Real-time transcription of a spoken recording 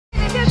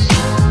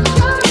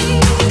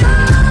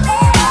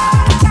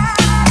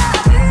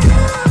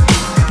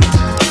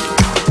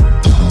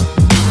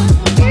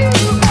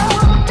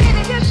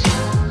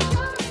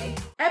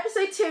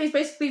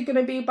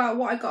going to be about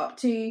what I got up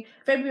to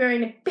February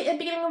and a bit at the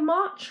beginning of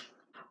March.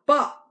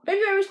 But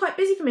February was quite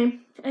busy for me,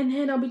 and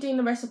then I'll be doing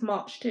the rest of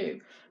March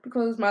too,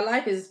 because my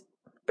life is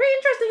pretty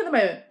interesting at the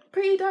moment.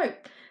 Pretty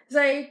dope.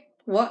 So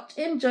watch,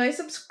 enjoy,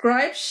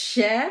 subscribe,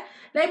 share.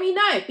 Let me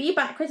know.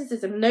 Feedback,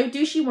 criticism. No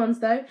douchey ones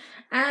though.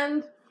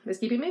 And let's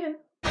keep it moving.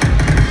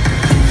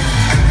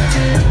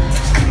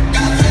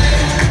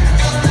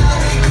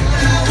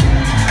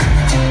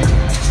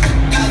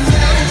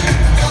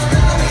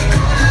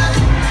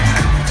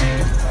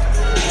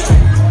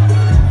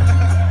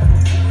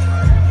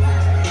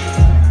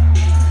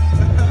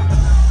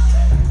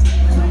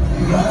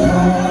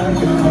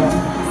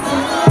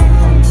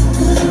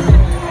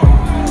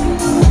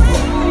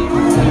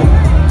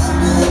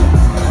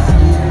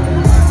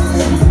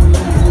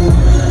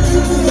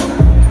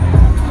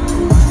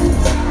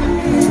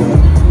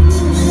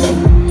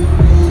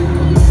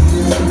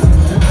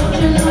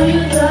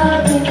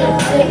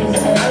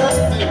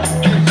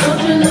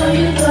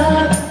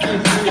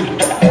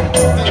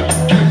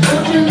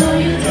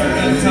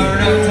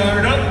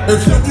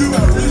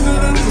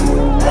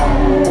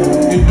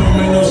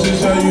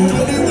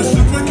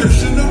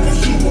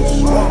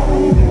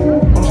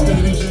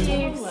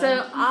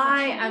 So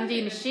I am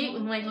doing a shoot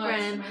with my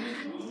friend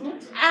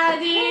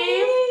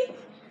Addy.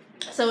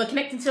 So we're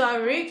connecting to our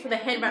roots for the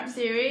head wrap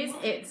series.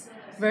 It's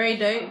very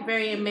dope,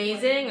 very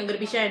amazing. I'm going to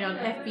be sharing it on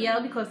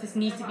FBL because this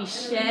needs to be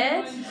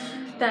shared.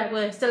 That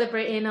we're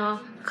celebrating our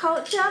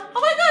culture.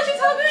 Oh my gosh, it's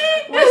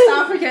hungry! West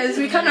Africans,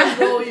 we cannot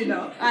go, you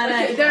know.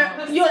 I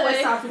know. You're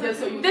West African,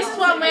 so you. This is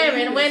what I'm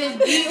wearing. I'm wearing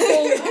this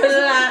beautiful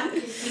black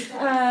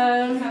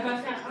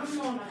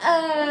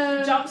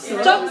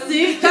jumpsuit.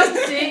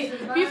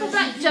 Beautiful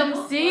black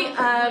jumpsuit.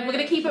 We're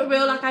gonna keep it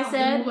real, like I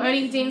said. We're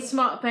only doing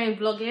smartphone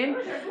vlogging.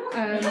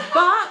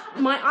 But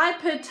my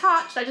iPod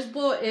Touch that I just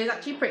bought is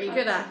actually pretty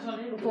good at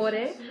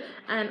recording.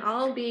 And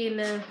I'll be in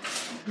the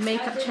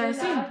makeup chair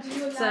soon.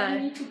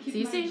 So see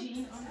you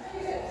soon.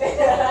 This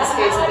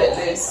is a bit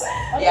loose.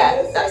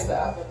 Yeah, that's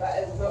better.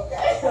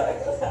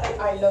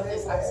 I love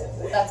this accent.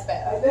 That's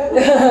better.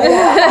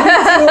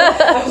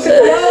 I'm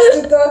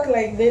supposed to talk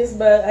like this,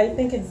 but I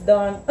think it's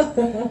done.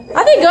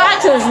 I think your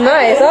accent's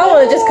nice. I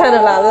want to just kind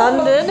of like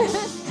London.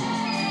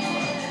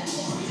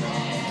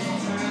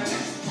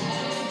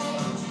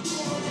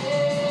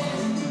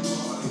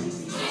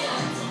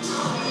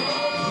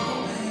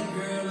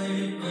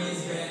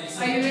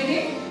 Are you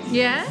ready?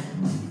 Yeah?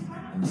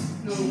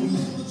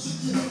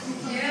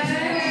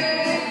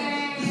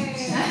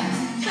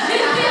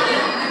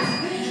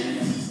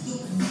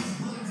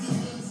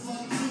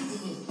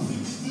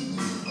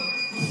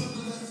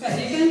 But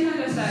you can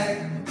kind of like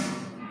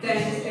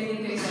dance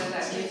anything that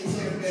makes you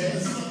feel good.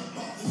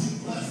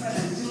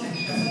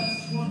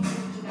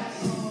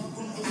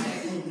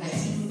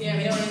 Yeah,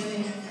 we don't want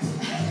anything.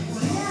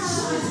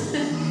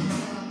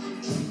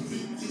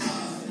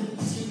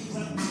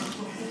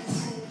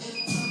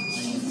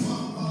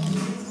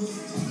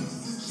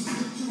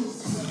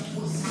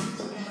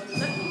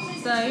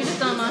 So we just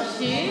done our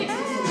shoot.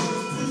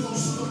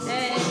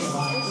 Hey.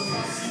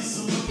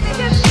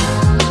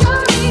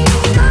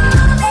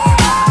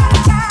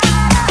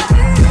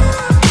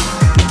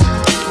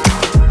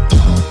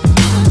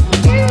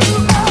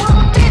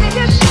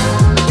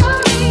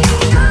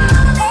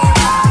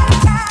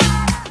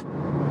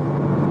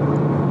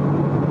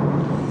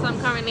 So I'm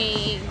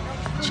currently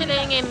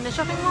chilling in the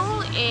shopping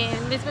mall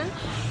in Lisbon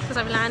because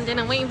I've landed.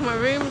 I'm waiting for my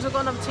rooms. We've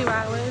got another 2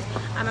 hours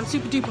and I'm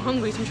super duper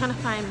hungry, so I'm trying to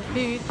find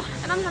food.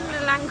 And I'm learning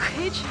the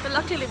language, but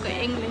luckily they've got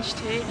English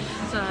too.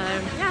 So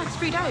yeah, it's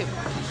pretty dope.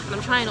 And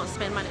I'm trying not to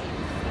spend money.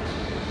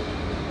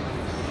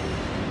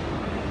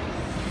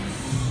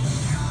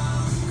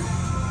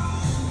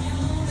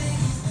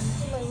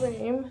 My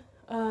room,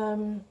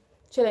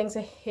 chilling.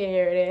 So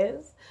here it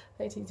is.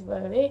 Waiting to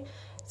Bowley.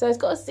 So it's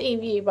got a city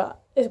view, but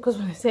it's because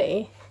we're in the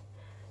city.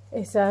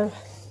 It's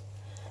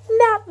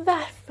not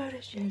that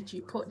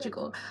photogenic.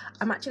 Portugal.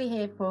 I'm actually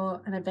here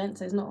for an event,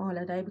 so it's not a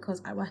holiday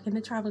because I work in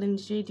the travel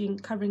industry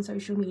covering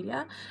social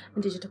media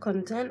and digital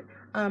content.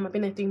 I've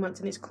been there 3 months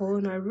and it's cool,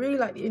 and I really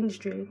like the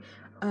industry.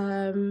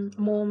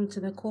 More to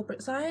the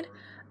corporate side,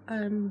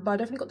 but I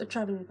definitely got the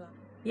traveling vibe.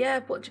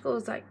 Yeah, Portugal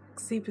is like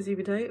super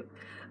dope,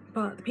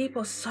 but the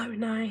people are so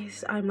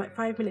nice. I'm like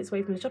 5 minutes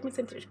away from the shopping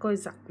centre, which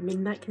closes at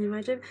midnight. Can you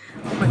imagine?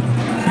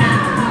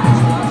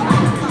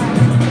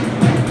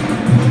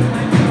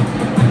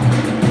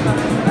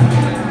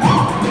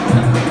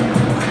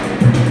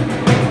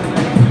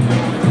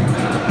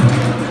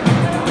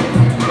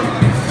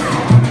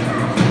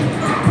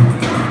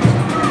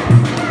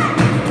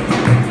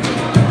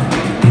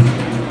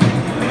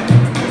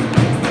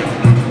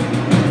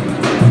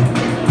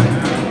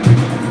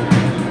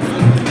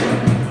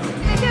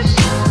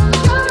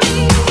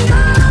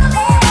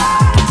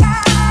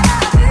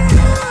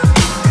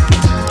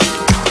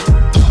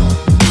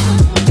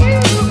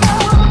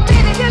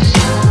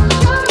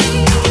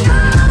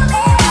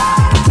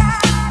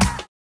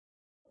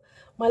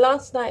 My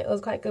last night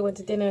was quite good. Went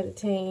to dinner with the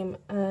team,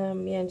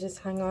 yeah, and just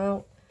hang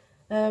out.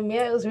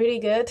 Yeah, it was really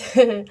good.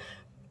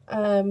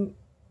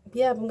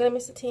 yeah, I'm gonna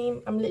miss the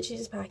team. I'm literally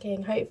just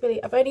packing.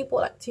 Hopefully, I've only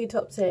bought like 2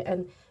 tops here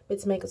and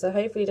bits of makeup, so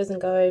hopefully it doesn't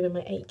go over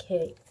my 8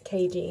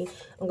 kg.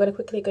 I'm gonna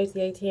quickly go to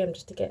the ATM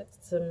just to get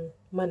some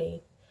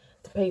money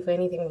to pay for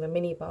anything with a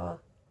mini bar.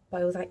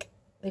 But I was like,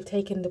 they've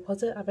taken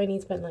deposit. I've only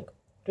spent like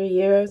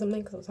 €3 or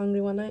something because I was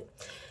hungry one night.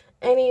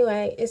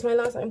 Anyway, it's my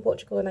last night in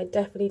Portugal and I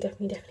definitely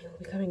will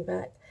be coming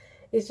back.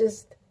 It's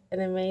just an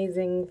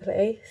amazing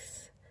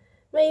place,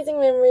 amazing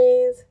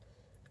memories,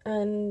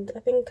 and I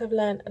think I've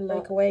learned a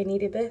lot away. I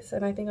needed this,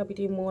 and I think I'll be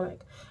doing more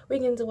like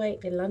weekends away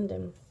in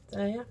London.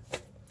 So yeah,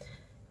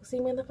 we'll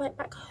see me on the flight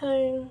back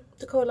home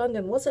to KOKO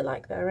London. What's it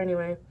like there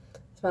anyway?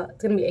 It's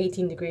gonna be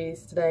 18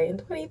 degrees today and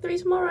 23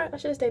 tomorrow. I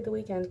should have stayed the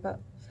weekend, but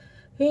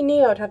who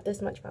knew I'd have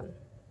this much fun.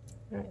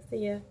 Alright, see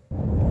ya.